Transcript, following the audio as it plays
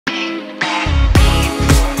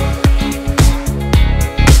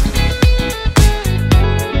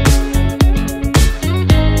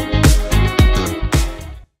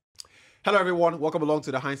Hello, everyone. Welcome along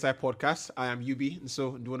to the Hindsight Podcast. I am UB, and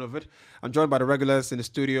so doing of it. I'm joined by the regulars in the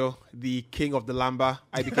studio, the king of the Lamba,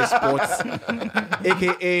 IBK Sports,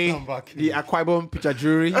 aka the Akwa Ibom Picture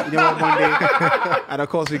Jury, you know, Monday. And of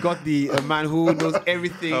course, we got the man who knows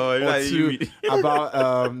everything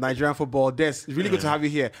about Nigerian football. Des, it's really good to have you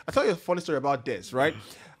here. I'll tell you a funny story about Des, right?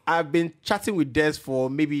 I've been chatting with Des for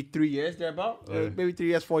maybe 3 years, thereabout. Maybe 3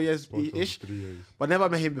 years, 4 years-ish. But never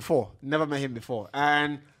met him before.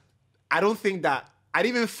 And I don't think that I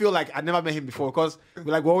didn't even feel like I'd never met him before because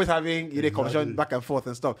we're always having a conversation back and forth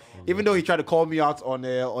and stuff. Even though he tried to call me out on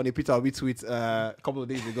a Peter Obi tweet a couple of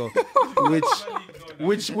days ago,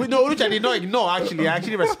 which I did not ignore. Actually, I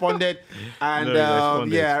actually responded, and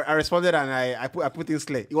I responded and I put in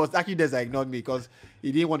slay. It was actually Des that ignored me because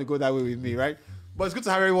he didn't want to go that way with me, right? But it's good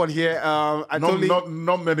to have everyone here.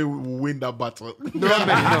 Not many will win that battle.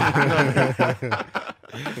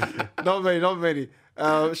 Not many.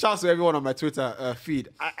 Shouts to everyone on my Twitter feed.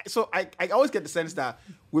 I always get the sense that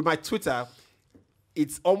with my Twitter,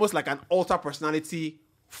 it's almost like an alter personality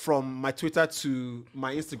from my Twitter to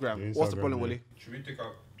my Instagram. What's the problem, Wole? Should we take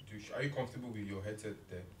out? Are you comfortable with your headset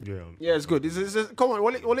there? Yeah, it's good. Come on,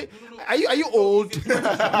 Wole. Are you old? No,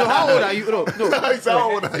 how old are you? No.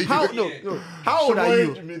 How old are you? How old are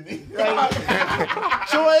you?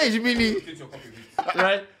 Show age, mini.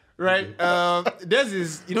 Right. Des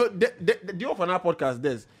is, do you offer another podcast,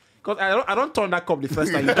 Des? Because I don't turn that cup the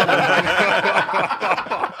first time you turn that.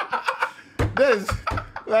 Des,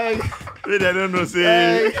 Wait, I don't know,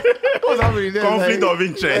 say. What's happening there? Conflict of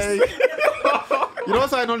interest. You don't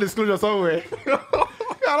sign non-disclosure somewhere.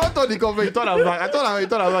 I don't turn the cup, you turn it back. I thought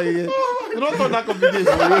again. You don't turn that cup again.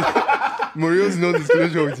 Mourinho's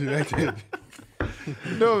non-disclosure with United.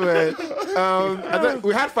 No, man.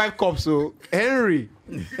 We had 5 cups, so Henry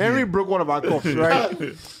broke one of our cups, right?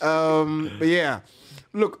 But yeah,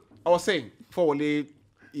 look, I was saying for Wole,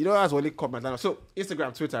 as Wole called my channel. So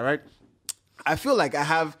Instagram, Twitter, right? I feel like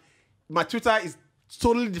my Twitter is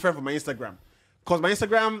totally different from my Instagram because my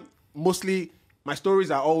Instagram mostly my stories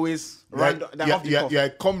are always random. Yeah,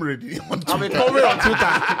 comrade. I'm a comrade on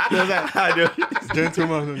Twitter.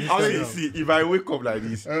 Gentleman. See, if I wake up like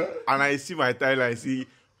this and I see my timeline, I see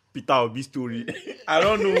Peter Obi story, I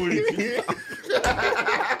don't know who it is.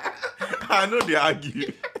 I know they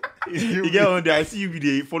argue. You get on there, I see you be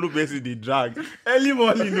the follow person they drag. Early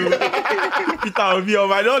morning, Peter Obi,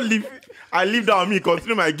 I leave down me,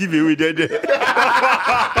 continue my giveaway there.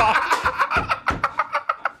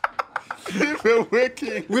 We're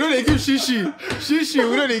waking. We don't give shishi.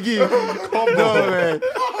 We don't give. Come on, man.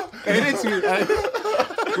 Anything.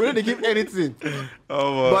 We don't give anything.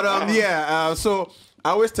 But so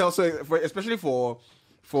I always tell, especially for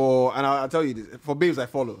and I'll tell you this, for babes I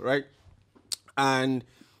follow, right? And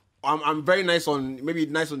I'm very nice on the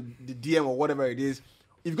DM or whatever it is.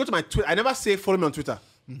 If you go to my Twitter, I never say follow me on Twitter.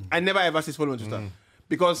 I never ever say follow me on Twitter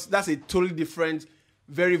because that's a totally different,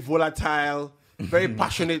 very volatile, very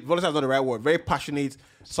passionate. Volatile is not the right word. Very passionate.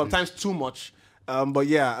 Sometimes too much. But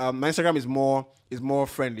yeah, my Instagram is more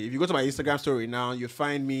friendly. If you go to my Instagram story now, you'll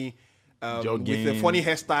find me with a funny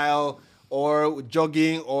hairstyle or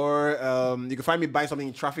jogging, or you can find me buying something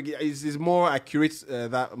in traffic. It's more, I curate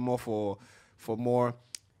that more for more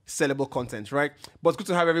sellable content, right? But it's good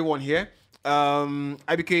to have everyone here.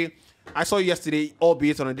 IBK, I saw you yesterday,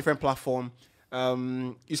 albeit on a different platform.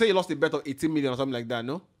 You said you lost a bet of 18 million or something like that,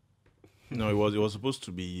 no? No, it was supposed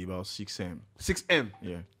to be about 6M. 6M?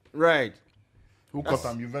 Yeah. Right. Who cut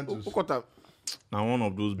them? Juventus. Who cut them? Now one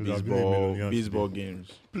of those baseball games.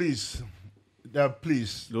 Please.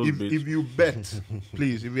 If you bet,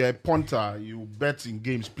 please, if you're a punter, you bet in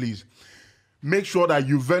games, please. Make sure that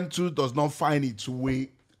Juventus does not find its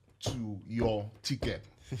way to your ticket.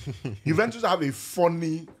 Juventus have a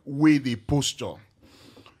funny way they posture.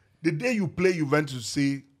 The day you play Juventus,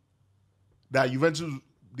 say that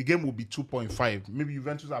the game will be 2.5. Maybe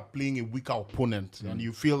Juventus are playing a weaker opponent and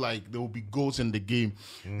you feel like there will be goals in the game.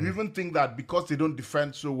 You even think that because they don't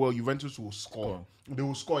defend so well, Juventus will score. They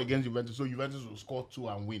will score against Juventus, so Juventus will score 2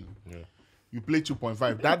 and win. Yeah. You play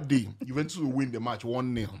 2.5. That day, Juventus will win the match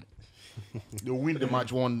 1-0. They'll win the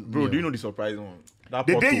match 1-0. Bro, do you know the surprising one?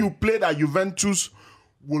 The day you play that Juventus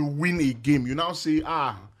will win a game, you now say,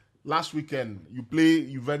 last weekend, you play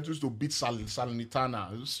Juventus to beat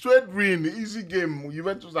Salernitana. Straight win, easy game.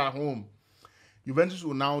 Juventus at home. Juventus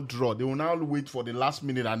will now draw. They will now wait for the last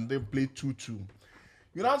minute and then play 2-2.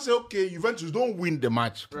 You now say, okay, Juventus, don't win the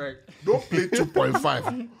match. Right. Don't play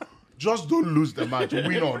 2.5. Just don't lose the match.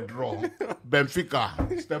 Win or draw.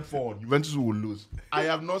 Benfica, step forward. Juventus will lose. I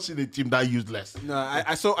have not seen a team that useless. No, I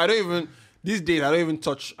don't even... These days, I don't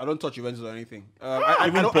touch Juventus or anything.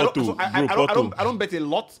 Even Porto, I don't bet a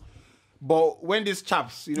lot. But when these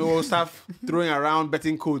chaps, start throwing around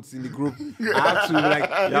betting codes in the group, I have to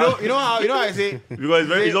you know how I say, because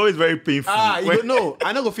it's always very painful. No,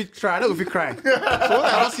 I not go fit try, I not go fit cry. So once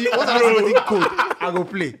I don't see betting code, I go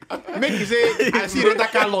play. Make you say I see the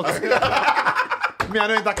car lot. Me, I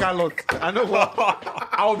know enter car lot. I know what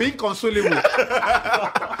I will be inconsolable.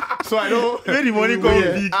 So I know when the money come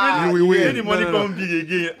big, when the money come big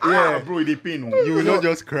again. Bro, it dey pain. You will not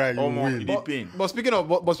just cry. You will win. It dey pain. But speaking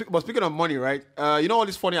of money, right? All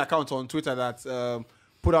these funny accounts on Twitter that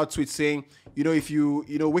put out tweets saying, if you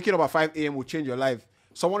waking up at 5 a.m. will change your life.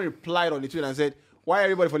 Someone replied on the tweet and said, "Why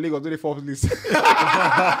everybody for Lagos do they fall list?"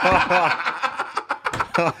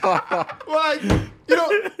 Like,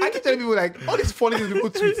 I keep telling people all these funny things people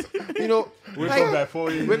tweet. Wake up by 4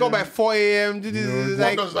 a.m. Wake up by 4 a.m. What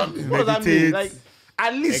does that mean? What does that mean? Meditate.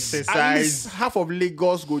 At least half of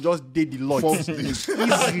Lagos go just date the Lord easily. It's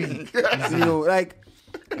not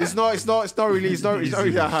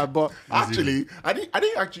really that hard. But actually, I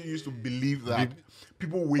didn't actually used to believe that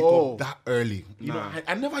people wake up that early.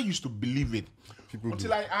 I never used to believe it.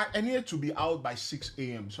 Until I needed to be out by 6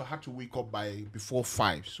 a.m. So I had to wake up before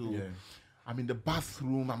 5. So I'm in the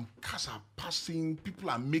bathroom, cars are passing, people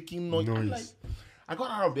are making noise. I got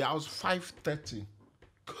out of the house 5:30.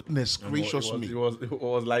 Goodness gracious me. It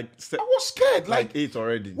was like I was scared. Like 8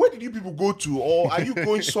 already. Where did you people go to? Or are you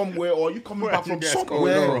going somewhere? Or are you coming back from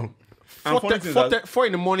somewhere? 4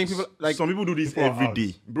 in the morning, people some people do this every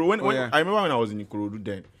day. Bro, when I remember when I was in Ikorodu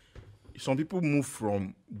then, some people move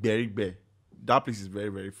from Berigbe. That place is very,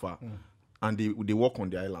 very far. And they walk on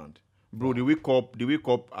the island. Bro, they wake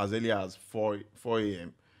up as early as 4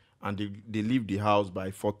 a.m. and they leave the house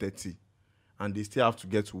by 4:30. And they still have to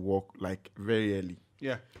get to work very early.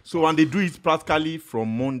 Yeah. So and they do it practically from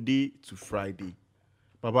Monday to Friday.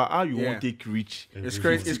 Baba, how you want to take reach? It's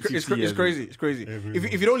crazy. It's crazy.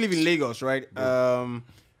 If you don't live in Lagos, right, and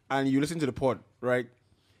you listen to the pod, right,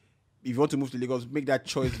 if you want to move to Lagos, make that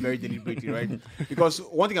choice very deliberately, right? Because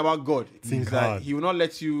one thing about God is that He will not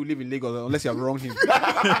let you live in Lagos unless you have wronged Him.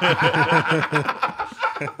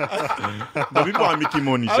 The people are making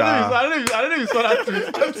money. I don't know if you saw that tweet.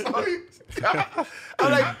 I'm sorry.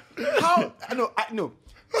 I'm like, how? I know.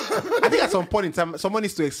 I think at some point in time, someone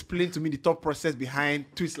needs to explain to me the thought process behind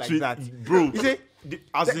tweets like that, bro. You say,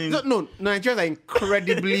 Nigerians are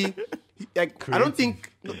incredibly I don't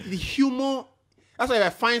think the humor. That's why if I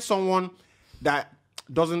find someone that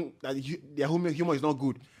their humor is not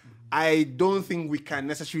good, I don't think we can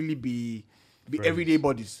necessarily be everyday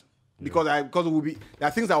bodies because we'll be there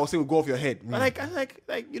are things that I will say will go off your head. But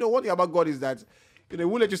one thing about God is that they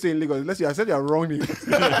won't let you stay in Lagos unless you said you're wrong.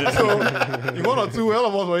 So in 1 or 2, all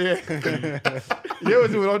of us were here.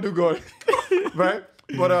 We will not do God, right?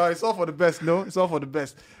 But it's all for the best, no? It's all for the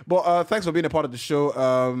best. But thanks for being a part of the show.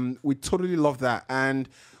 We totally love that, and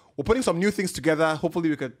we're putting some new things together. Hopefully,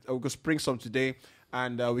 we could spring some today,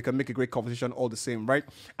 and we can make a great conversation all the same, right?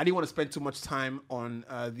 I didn't want to spend too much time on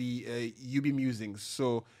the UB musings,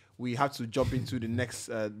 so we have to jump into the next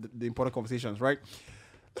the important conversations, right?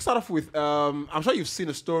 Let's start off with I'm sure you've seen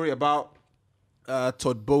a story about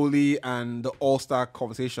Todd Boehly and the All-Star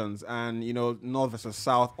conversations, and North versus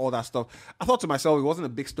South, all that stuff. I thought to myself it wasn't a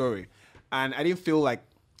big story, and I didn't feel like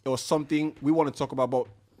it was something we want to talk about. But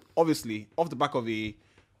obviously, off the back of a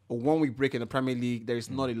 1-week break in the Premier League, there is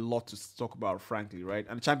not a lot to talk about, frankly, right?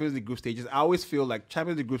 And the Champions League group stages, I always feel like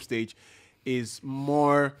Champions League group stage is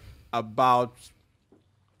more about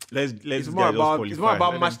it's more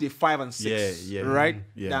about match day 5 and 6, right?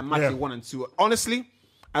 Than match day 1 and 2. Honestly,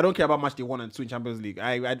 I don't care about match day 1 and 2 in Champions League.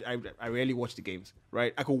 I rarely watch the games,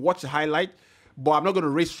 right? I could watch the highlight, but I'm not going to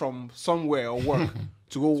race from somewhere or work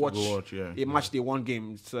to go watch a match day 1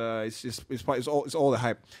 game. It's all the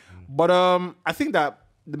hype. But I think that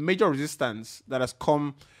the major resistance that has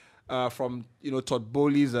come from Todd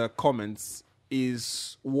Boehly's comments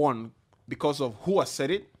is, one, because of who has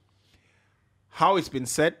said it, how it's been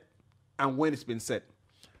said, and when it's been said.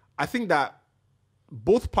 I think that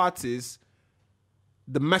both parties,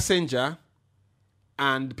 the messenger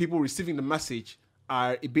and the people receiving the message,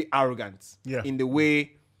 are a bit arrogant in the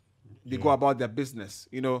way they go about their business.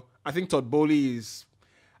 I think Todd Boehly is,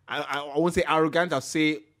 I won't say arrogant, I'll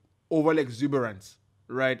say overly exuberant,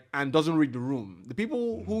 right? And doesn't read the room. The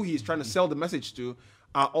people who he's trying to sell the message to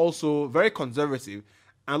are also very conservative.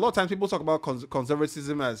 And a lot of times people talk about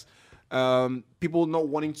conservatism as people not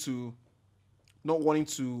wanting to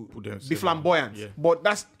be flamboyant. Yeah. But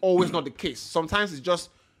that's always not the case. Sometimes it's just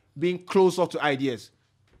being closed off to ideas.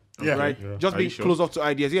 Right? Yeah. Just being closed off to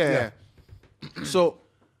ideas. Yeah. So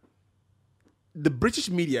the British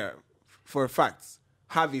media, for a fact,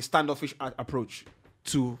 have a standoffish approach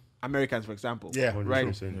to Americans, for example. Yeah, right.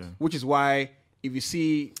 100%. Yeah. Which is why if you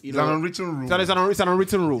see, it's an unwritten rule. It's an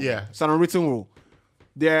unwritten rule. Yeah, it's an unwritten rule.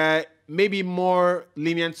 They're maybe more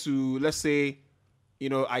lenient to, let's say,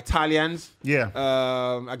 Italians. Yeah.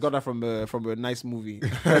 I got that from a nice movie.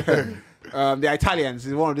 The Italians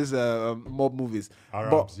is one of these mob movies.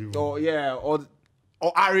 Arabs,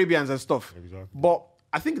 or Arabians and stuff. Exactly. But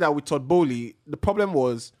I think that with Todd Boehly, the problem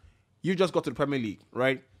was you just got to the Premier League,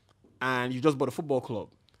 right? And you just bought a football club.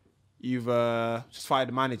 You've just fired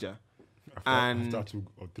the manager. After 2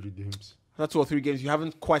 or 3 games. After 2 or 3 games, you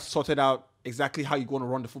haven't quite sorted out exactly how you're going to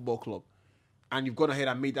run the football club. And you've gone ahead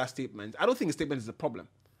and made that statement. I don't think the statement is a problem.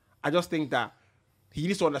 I just think that he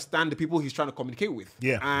needs to understand the people he's trying to communicate with.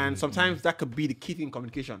 Yeah. And sometimes that could be the key thing in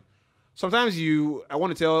communication. Sometimes I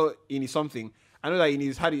want to tell Ini something. I know that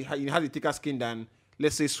Ini has a thicker skin than,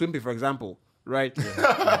 let's say, Swimpy, for example. Right?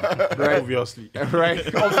 Yeah. Right? Obviously.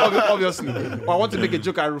 Right? Obviously. Or I want to make a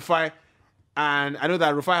joke at Rufai. And I know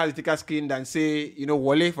that Rufai has a thicker skin than, say,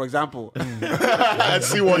 Wale, for example. I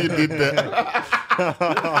see what you did there.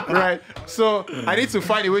 Right. So I need to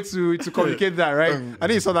find a way to communicate that, right? I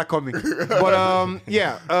think you saw that coming. But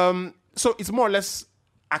so it's more or less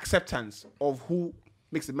acceptance of who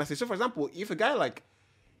makes the message. So for example, if a guy like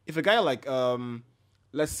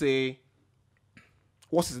let's say,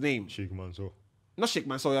 what's his name? Sheikh Mansour. Not Sheikh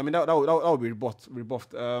Mansour. I mean that would be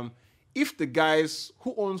rebuffed. If the guys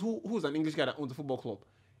who's an English guy that owns a football club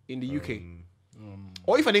in the UK,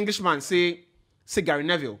 or if an Englishman say Gary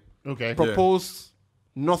Neville, proposed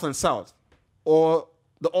North and South or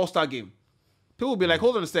the All-Star game, people will be like,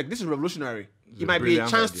 hold on a sec, this is revolutionary. It might be a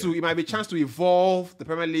chance to evolve the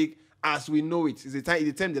Premier League as we know it. It's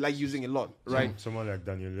a term they like using a lot, right? Someone like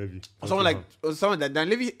Daniel Levy. Someone like Dan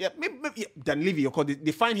Levy. Yeah, maybe Dan Levy.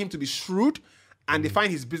 They find him to be shrewd, and they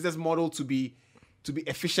find his business model to be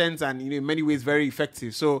efficient and in many ways very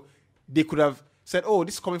effective. So they could have said, "Oh,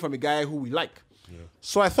 this is coming from a guy who we like." Yeah.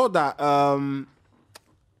 So I thought that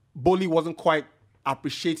Boehly wasn't quite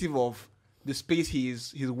appreciative of the space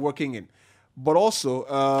he's working in, but also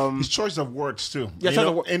his choice of words too.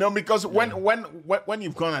 Yeah, because when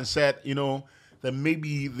you've gone and said, that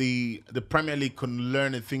maybe the Premier League can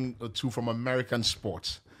learn a thing or two from American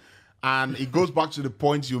sports, and it goes back to the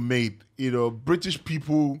point you made. British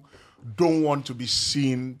people don't want to be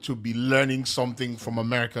seen to be learning something from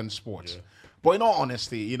American sports. Yeah. But in all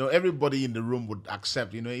honesty, everybody in the room would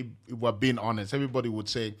accept, if we're being honest, everybody would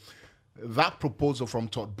say that proposal from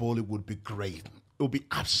Todd Boehly would be great. It would be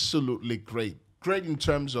absolutely great. Great in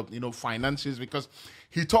terms of, finances, because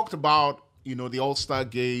he talked about, the All-Star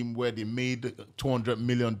game where they made $200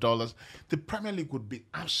 million. The Premier League would be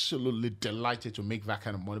absolutely delighted to make that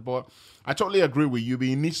kind of money. But I totally agree with you, but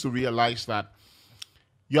he needs to realize that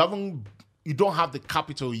you don't have the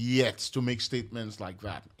capital yet to make statements like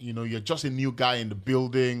that. You're just a new guy in the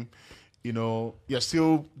building. You're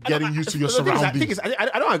still getting used to your surroundings.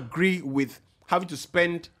 I don't agree with having to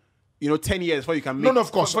spend 10 years before you can make... No, of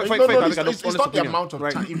course. It's not the amount of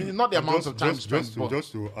time. It's not the amount of time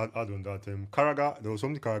just to add on that, Carragher, there was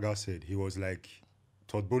something Carragher said. He was like,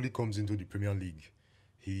 Todd Boehly comes into the Premier League.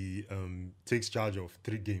 He takes charge of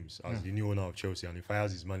 3 games as the new owner of Chelsea, and he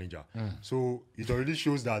fires his manager. So it already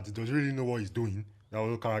shows that he doesn't really know what he's doing. That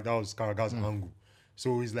was Carragher's angle.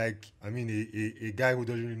 So it's like, a guy who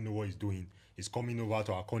doesn't really know what he's doing is coming over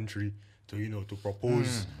to our country to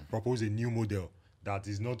propose a new model that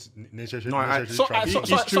is not necessarily. I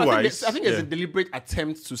think it's a deliberate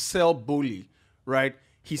attempt to sell Boehly, right?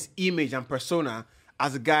 His image and persona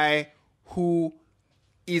as a guy who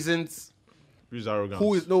isn't. Who's arrogant?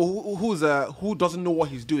 Who doesn't know what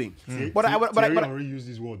he's doing? But I already use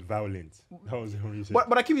this word violent. That was the only reason.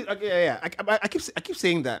 But I keep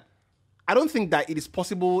saying that I don't think that it is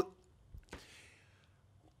possible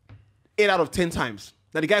 8 out of 10 times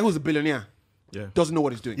that the guy who's a billionaire doesn't know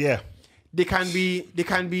what he's doing. Yeah, they can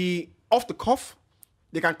be off the cuff.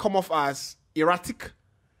 They can come off as erratic,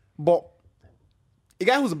 but a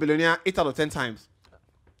guy who's a billionaire 8 out of 10 times,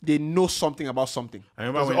 they know something about something. I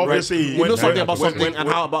remember they know something about something and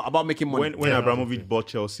how about making money. When Abramovich bought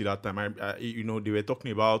Chelsea that time, they were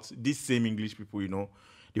talking about these same English people.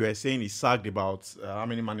 They were saying he sacked about how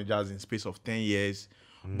many managers in space of 10 years.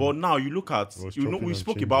 But now you look at, we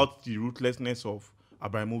spoke about the ruthlessness of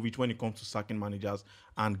Abramovich when it comes to sacking managers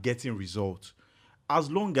and getting results. As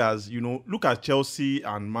long as look at Chelsea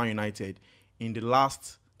and Man United in the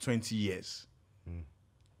last 20 years.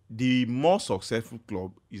 The more successful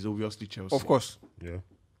club is obviously Chelsea. Of course. Yeah.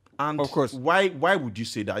 And of course. Why would you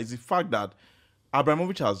say that? It's the fact that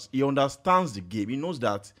Abramovich he understands the game. He knows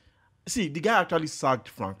that See, the guy actually sacked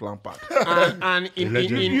Frank Lampard. and he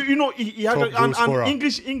actually, and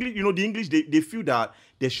English, the English, they feel that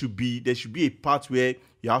there should be a part where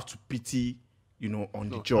you have to pity, on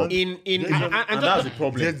the job. And that's the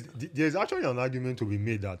problem. There's actually an argument to be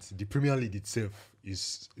made that the Premier League itself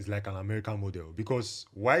is like an American model, because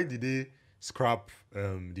why did they scrap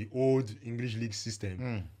the old English league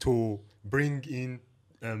system to bring in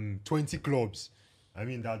 20 clubs? I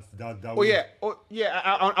mean that. I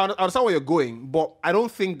understand where you're going, but I don't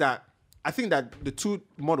think that. I think that the two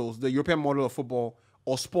models, the European model of football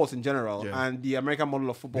or sports in general, and the American model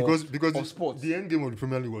of football, because or sports, the end game of the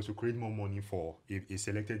Premier League was to create more money for a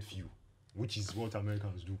selected few, which is what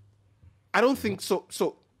Americans do. I don't think so.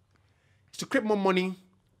 So to create more money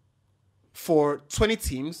for 20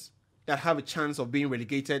 teams that have a chance of being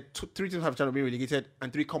relegated, 3 teams have a chance of being relegated,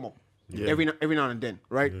 and 3 come up every now and then,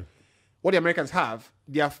 right? Yeah. What the Americans have,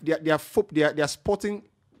 their sporting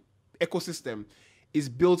ecosystem is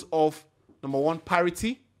built of, number one,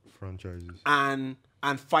 parity, franchises, and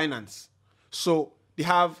finance. So they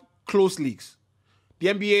have close leagues. The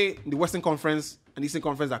NBA, the Western Conference, and the Eastern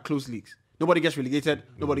Conference are close leagues. Nobody gets relegated,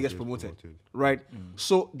 nobody gets promoted. Right?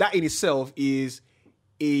 So that in itself is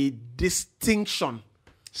a distinction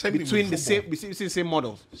between the same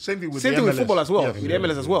models. Same thing with football as well, with the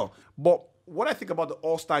MLS as well. But what I think about the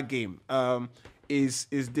All-Star game is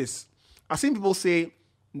this. I've seen people say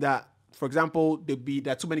that, for example, there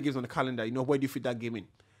are too many games on the calendar. Where do you fit that game in?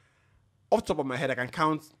 Off the top of my head, I can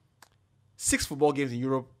count 6 football games in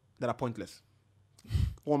Europe that are pointless.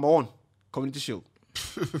 Number 1, Community Shield.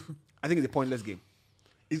 I think it's a pointless game.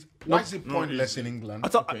 Why is it pointless in England?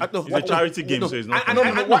 It's a charity game, so it's not.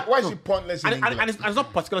 Why is it pointless in England? And it's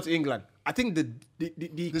not particular to England. I think the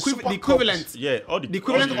equivalent, the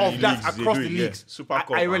equivalent of that across the leagues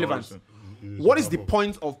are irrelevant. What is the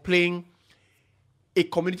point of playing a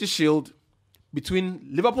Community Shield between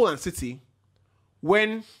Liverpool and City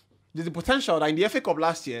when there's the potential that in the FA Cup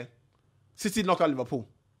last year, City knocked out Liverpool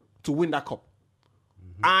to win that cup,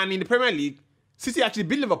 and in the Premier League, City actually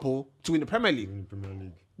beat Liverpool to win the Premier League.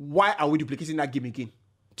 Why are we duplicating that game again?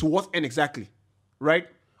 To what end exactly? Right?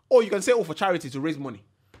 Or you can say, for charity, to raise money.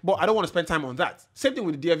 But I don't want to spend time on that. Same thing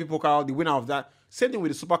with the DFB Pokal, the winner of that. Same thing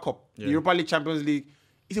with the Super Cup, the Europa League, Champions League.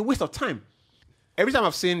 It's a waste of time. Every time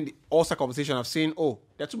I've seen the All-Star conversation, I've seen, there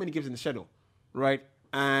are too many games in the schedule. Right?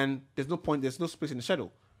 And there's no point, there's no space in the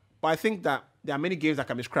schedule. But I think that there are many games that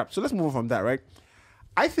can be scrapped. So let's move on from that, right?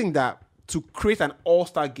 I think that to create an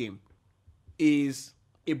All-Star game is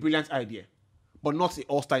a brilliant idea, but not the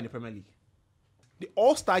All-Star in the Premier League. The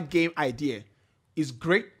All-Star game idea is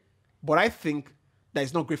great, but I think that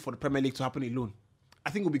it's not great for the Premier League to happen alone.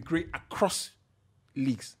 I think it would be great across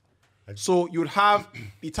leagues. So you would have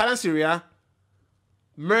the Italian Serie A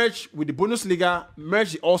merge with the Bundesliga,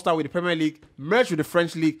 merge the All-Star with the Premier League, merge with the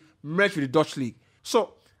French League, merge with the Dutch League.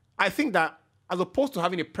 So I think that as opposed to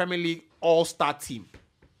having a Premier League All-Star team,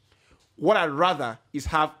 what I'd rather is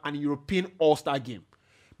have an European All-Star game.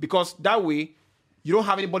 Because that way, you don't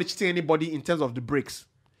have anybody cheating anybody in terms of the breaks.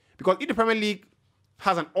 Because if the Premier League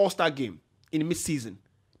has an All-Star game in mid-season,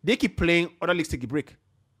 they keep playing, other leagues take a break.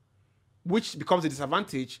 Which becomes a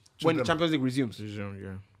disadvantage when the Champions League resumes.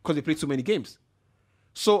 Because they play too many games.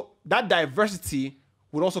 So that diversity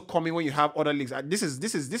would also come in when you have other leagues. This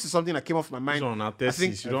is something that came off my mind. I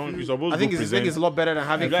think it's a lot better than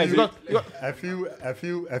having. I feel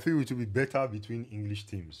it will be better between English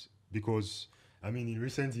teams, because I mean in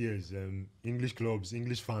recent years, English clubs,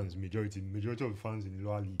 English fans, majority of the fans in the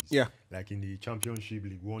lower leagues, like in the Championship,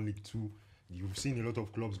 League 1, League 2, you've seen a lot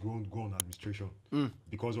of clubs go on administration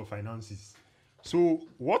because of finances. So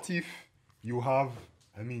what if you have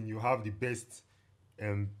the best.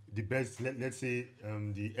 Let's say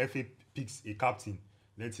the FA picks a captain.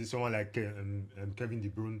 Let's say someone like Kevin De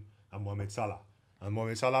Bruyne and Mohamed Salah. And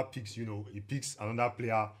Mohamed Salah picks, he picks another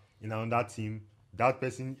player in another team. That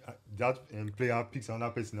person, player picks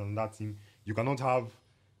another person in another team. You cannot have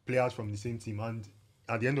players from the same team. And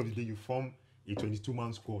at the end of the day, you form a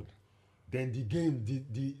 22-man squad. Then the game,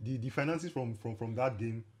 the finances from that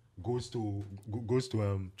game goes to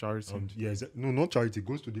charity. Not charity.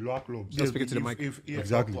 Goes to the lower clubs. Just speak it to the mic.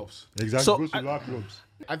 Exactly. Clubs. So goes to the lower clubs.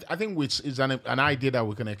 I think which is an idea that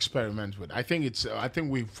we can experiment with. I think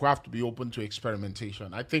we have to be open to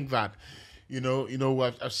experimentation. I think that,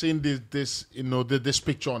 I've seen this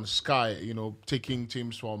picture on Sky. Taking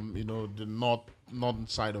teams from the northern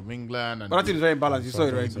side of England, and but that team is very imbalanced. You saw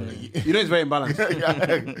it, right? It's very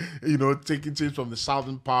imbalanced. Taking teams from the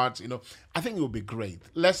southern parts. I think it would be great.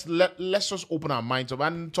 Let's just open our minds up.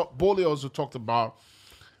 And Boehly also talked about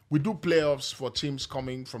we do playoffs for teams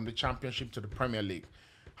coming from the Championship to the Premier League.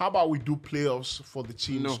 How about we do playoffs for the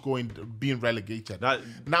teams being relegated? That's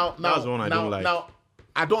the one I don't like. Now,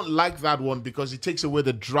 I don't like that one because it takes away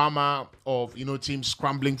the drama of teams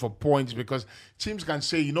scrambling for points, because teams can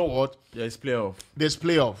say, you know what, it's playoff. There's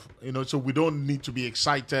playoff, so we don't need to be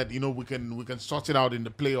excited. We can sort it out in the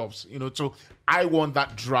playoffs. So I want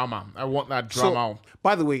that drama. So,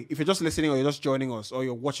 by the way, if you're just listening or you're just joining us or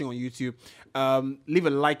you're watching on YouTube, leave a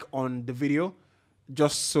like on the video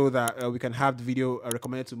just so that we can have the video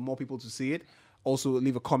recommended to more people to see it. Also,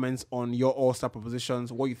 leave a comment on your all-star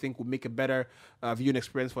propositions, what you think would make a better viewing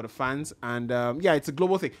experience for the fans. And it's a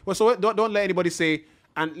global thing. Well, so don't let anybody say,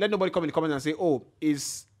 and let nobody come in the comments and say, oh,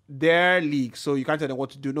 it's their league, so you can't tell them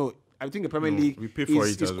what to do. No, I think the Premier League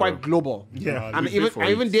is quite global. Yeah, and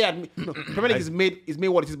even they admit, Premier League is made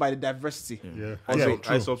what it is by the diversity. Yeah,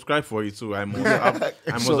 I subscribe for it too. I must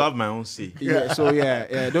have my own say. Yeah, so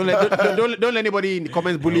don't let anybody in the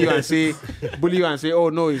comments bully you and say, oh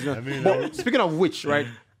no, it's not. But speaking of which, right?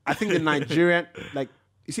 I think the Nigerian, like,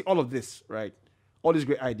 you see all of this, right? All these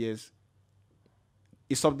great ideas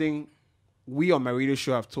is something we on my radio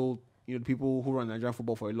show have told the people who run Nigerian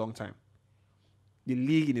football for a long time. The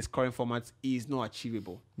league in its current format is not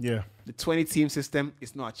achievable. Yeah. The 20-team system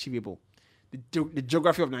is not achievable. The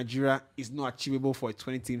geography of Nigeria is not achievable for a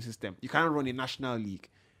 20-team system. You can't run a national league,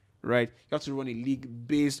 right? You have to run a league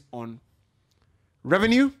based on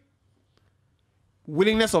revenue,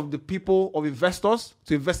 willingness of the people, of investors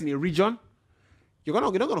to invest in a region. You're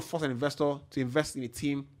not going to force an investor to invest in a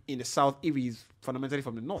team in the south if he's fundamentally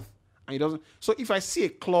from the north and he doesn't. So if I see a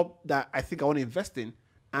club that I think I want to invest in,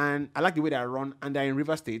 and I like the way they run, and they're in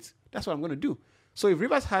Rivers State, that's what I'm going to do. So if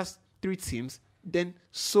Rivers has 3 teams, then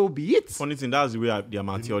so be it. Funny thing, that's the way the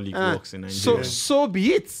amateur league works in Nigeria. So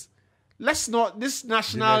be it. Let's not, this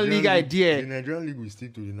national league idea. The Nigerian league will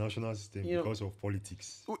stick to the national system because of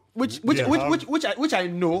politics. Which I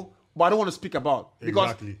know, but I don't want to speak about.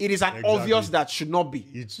 Because it is an obvious that should not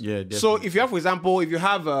be. So if you have, for example, if you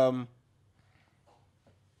have a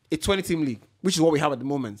 20-team league, which is what we have at the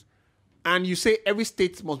moment, and you say every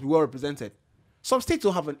state must be well represented. Some states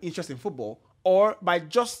don't have an interest in football, or by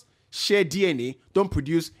just sheer DNA, don't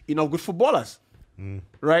produce enough good footballers,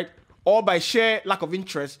 right? Or by sheer lack of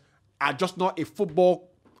interest, are just not a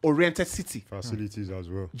football-oriented city. Facilities as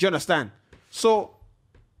well. Do you understand? So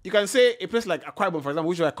you can say a place like Akwa Ibom, for example,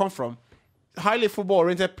 which I come from, highly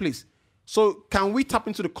football-oriented place. So can we tap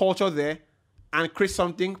into the culture there and create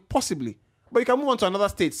something? Possibly. But you can move on to another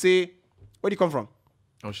state. Say, where do you come from?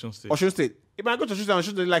 Osun State. Osun State. If I go to Osun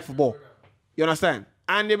State, they like football. You understand?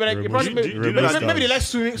 And they be like, maybe they like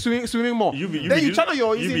swimming more. Then you channel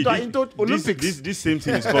your into Olympics. This same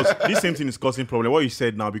thing is causing problem. What you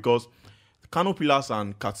said now, because Kano Pillars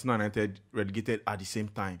and Katsina United relegated at the same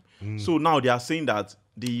time. So now they are saying that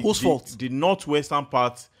the northwestern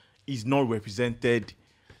part is not represented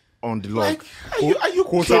on the log. Like, are you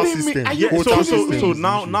kidding me? So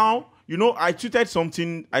now. I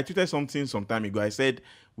tweeted something some time ago. I said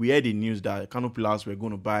we heard the news that Kano Pillars were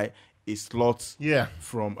going to buy a slot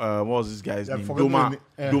from what was this guy's name?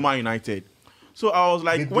 Doma United. So I was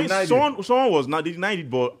like, when someone was not, they denied it,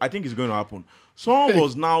 but I think it's going to happen. Someone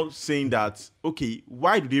was now saying that, okay,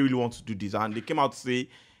 why do they really want to do this? And they came out to say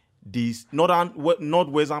this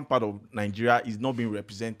northwestern part of Nigeria is not being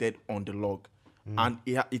represented on the log, and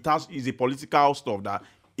is a political stuff that.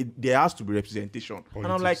 There has to be representation. Politics. And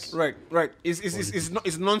I'm like, right.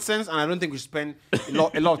 It's nonsense, and I don't think we should spend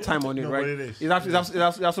a lot of time on it, right? It's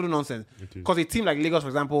absolute nonsense. Because a team like Lagos, for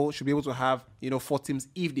example, should be able to have 4 teams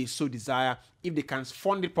if they so desire, if they can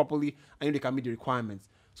fund it properly, and if they can meet the requirements.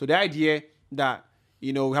 So the idea that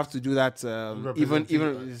we have to do that, even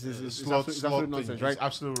it's absolute nonsense, right? It's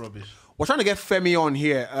absolute rubbish. We're trying to get Femi on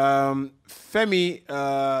here. Femi,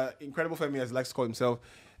 incredible Femi, as he likes to call himself.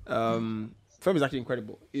 Femi is actually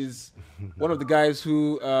incredible. He's one of the guys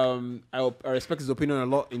who I respect his opinion a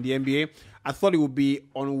lot in the NBA. I thought it would be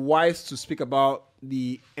unwise to speak about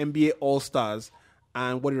the NBA All-Stars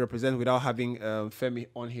and what it represents without having Femi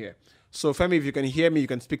on here. So Femi, if you can hear me, you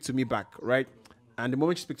can speak to me back, right? And the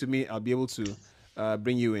moment you speak to me, I'll be able to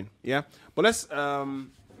bring you in. Yeah? But let's...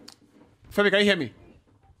 Femi, can you hear me?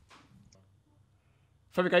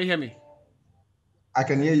 Femi, can you hear me? I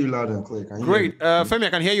can hear you loud and clear. Great. Femi, I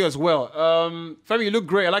can hear you as well. Femi, you look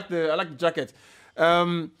great. I like the jacket.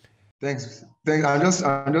 Thanks. I'm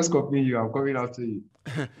just copying you. I'm coming after you.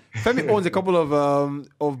 Femi owns a couple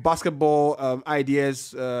of basketball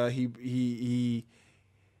ideas. He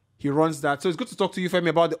runs that. So it's good to talk to you, Femi,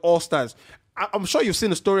 about the All-Stars. I'm sure you've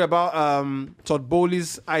seen a story about Todd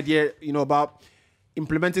Boehly's idea, about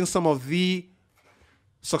implementing some of the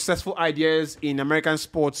successful ideas in American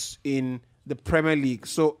sports in the Premier League.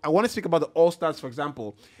 So I want to speak about the All-Stars, for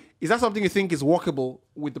example. Is that something you think is workable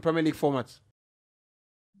with the Premier League format?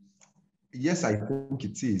 Yes, I think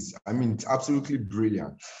it is. I mean, it's absolutely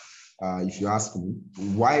brilliant. If you ask me,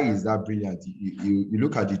 why is that brilliant? You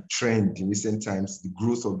look at the trend in recent times, the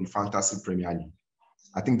growth of the Fantasy Premier League.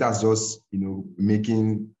 I think that's just,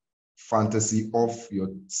 making fantasy off your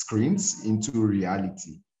screens into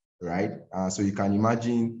reality, right? So you can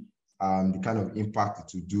imagine the kind of impact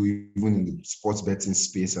it will do even in the sports betting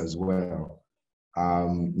space as well.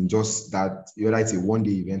 Just that, whether it's a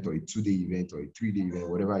 1-day event or a 2-day event or a 3-day event,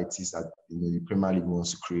 whatever it is that the Premier League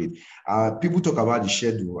wants to create. People talk about the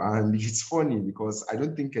schedule, and it's funny because I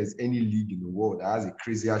don't think there's any league in the world that has a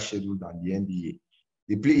crazier schedule than the NBA.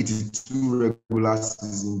 They play 82 regular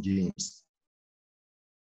season games.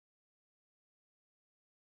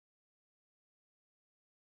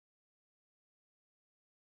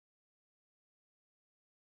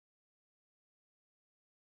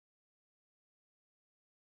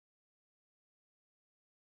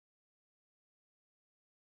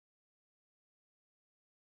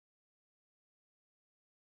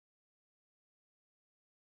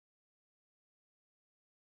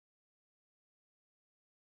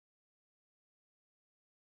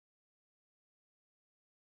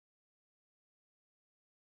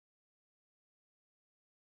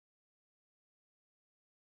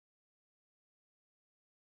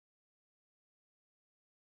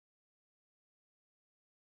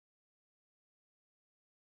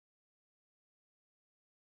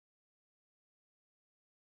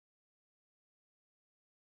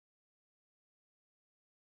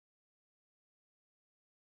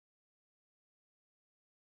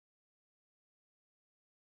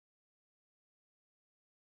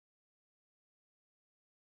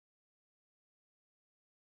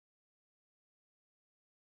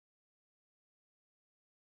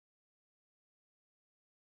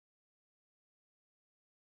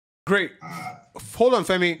 Great. Hold on,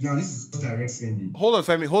 Femi. Now, this is direct sending. Hold on,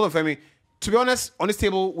 Femi. To be honest, on this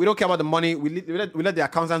table, we don't care about the money. We let the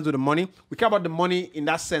accountants do the money. We care about the money in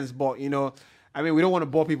that sense, but we don't want to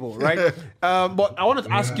bore people, right? But I wanted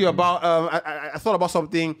to ask you about. I thought about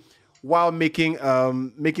something while making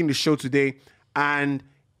the show today, and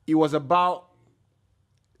it was about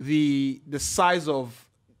the size of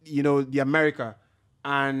the America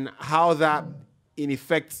and how that in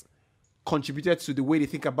effect contributed to the way they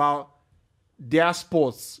think about their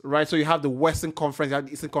sports, right? So you have the Western Conference, you have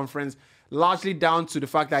the Eastern Conference, largely down to the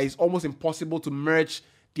fact that it's almost impossible to merge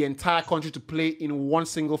the entire country to play in one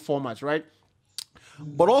single format, right?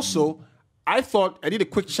 But also, I did a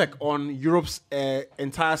quick check on Europe's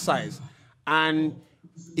entire size. And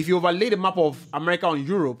if you overlay the map of America on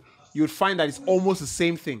Europe, you would find that it's almost the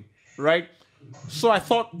same thing, right? So I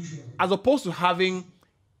thought, as opposed to having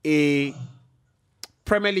a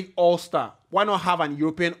Premier League All-Star, why not have an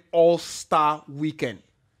European All-Star weekend,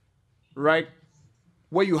 right?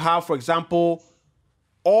 Where you have, for example,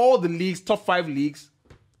 all the leagues, top 5 leagues,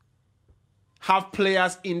 have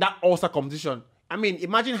players in that All-Star competition. I mean,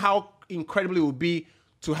 imagine how incredible it would be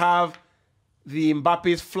to have the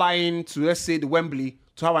Mbappes flying to, let's say, the Wembley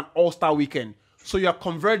to have an All-Star weekend. So you're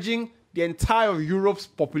converging the entire of Europe's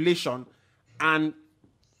population and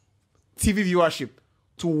TV viewership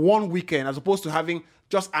to one weekend as opposed to having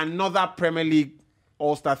just another Premier League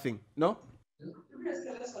All-Star thing, no?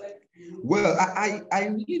 Well, I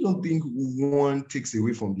really don't think one takes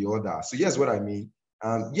away from the other. So here's what I mean.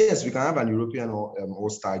 Yes, we can have an European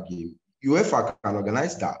All-Star game. UEFA can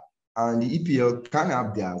organize that, and the EPL can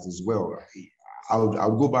have theirs as well.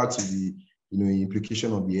 I'll go back to the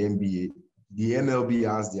implication of the NBA. The MLB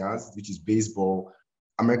has theirs, which is baseball.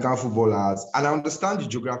 American football has, and I understand the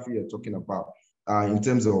geography you're talking about. In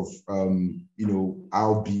terms of,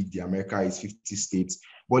 how big the America is, 50 states.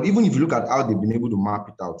 But even if you look at how they've been able to map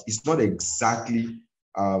it out, it's not exactly,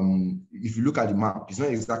 if you look at the map, it's not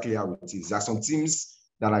exactly how it is. There are some teams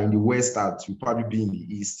that are in the West that will probably be in the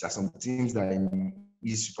East. There are some teams that are in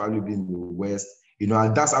the East will probably be in the West,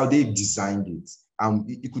 and that's how they've designed it.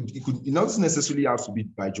 It not necessarily have to be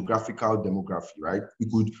by geographical demography, right? We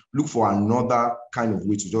could look for another kind of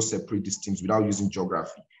way to just separate these teams without using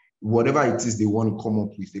geography. Whatever it is they want to come up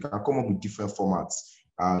with, they can come up with different formats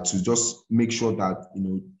to just make sure that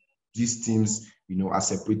these teams are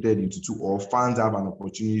separated into two, or fans have an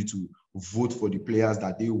opportunity to vote for the players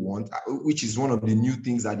that they want, which is one of the new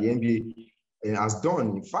things that the NBA has done.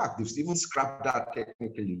 In fact, they've even scrapped that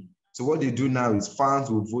technically. So what they do now is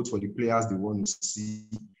fans will vote for the players they want to see,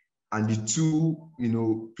 and the two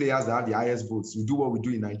players that have the highest votes will do what we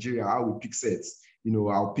do in Nigeria, how we pick sets.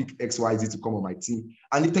 I'll pick XYZ to come on my team.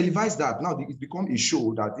 And they televise that. Now it's become a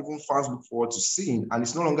show that even fans look forward to seeing. And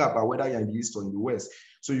it's no longer about whether you're in the East or in the West.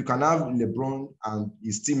 So you can have LeBron and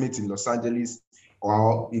his teammates in Los Angeles,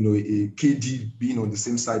 or a KD being on the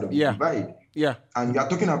same side of the divide. Yeah. And we are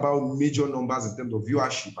talking about major numbers in terms of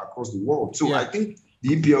viewership across the world. So I think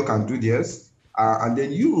the EPL can do theirs. And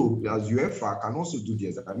then Europe, as UEFA, can also do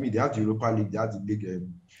theirs. I mean, they have the Europa League, they have the League,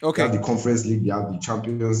 they have the Conference League, they have the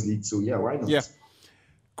Champions League. So why not? Yeah.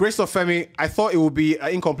 Great stuff, Femi. I thought it would be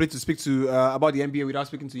incomplete to speak to about the NBA without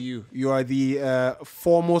speaking to you. You are the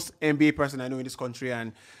foremost NBA person I know in this country,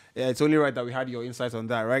 and it's only right that we had your insights on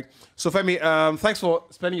that, right? So, Femi, thanks for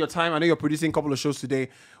spending your time. I know you're producing a couple of shows today.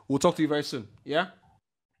 We'll talk to you very soon. Yeah?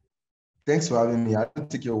 Thanks for having me. I don't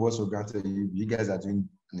take your words for granted. You guys are doing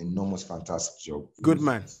an enormous, fantastic job. Good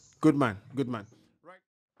man. Good man. Good man. Right.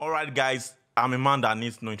 All right, guys. I'm a man that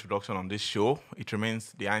needs no introduction on this show. It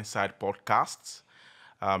remains the Inside Podcast.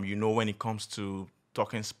 When it comes to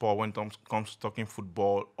talking sport, when it comes to talking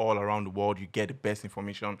football all around the world, you get the best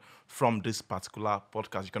information from this particular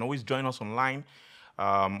podcast. You can always join us online,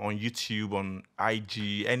 on YouTube, on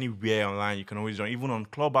IG, anywhere online. You can always join. Even on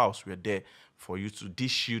Clubhouse, we're there for you to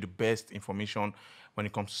dish you the best information when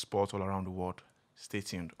it comes to sports all around the world. Stay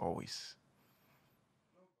tuned always.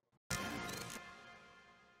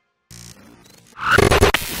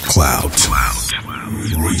 Cloud.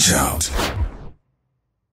 Reach out.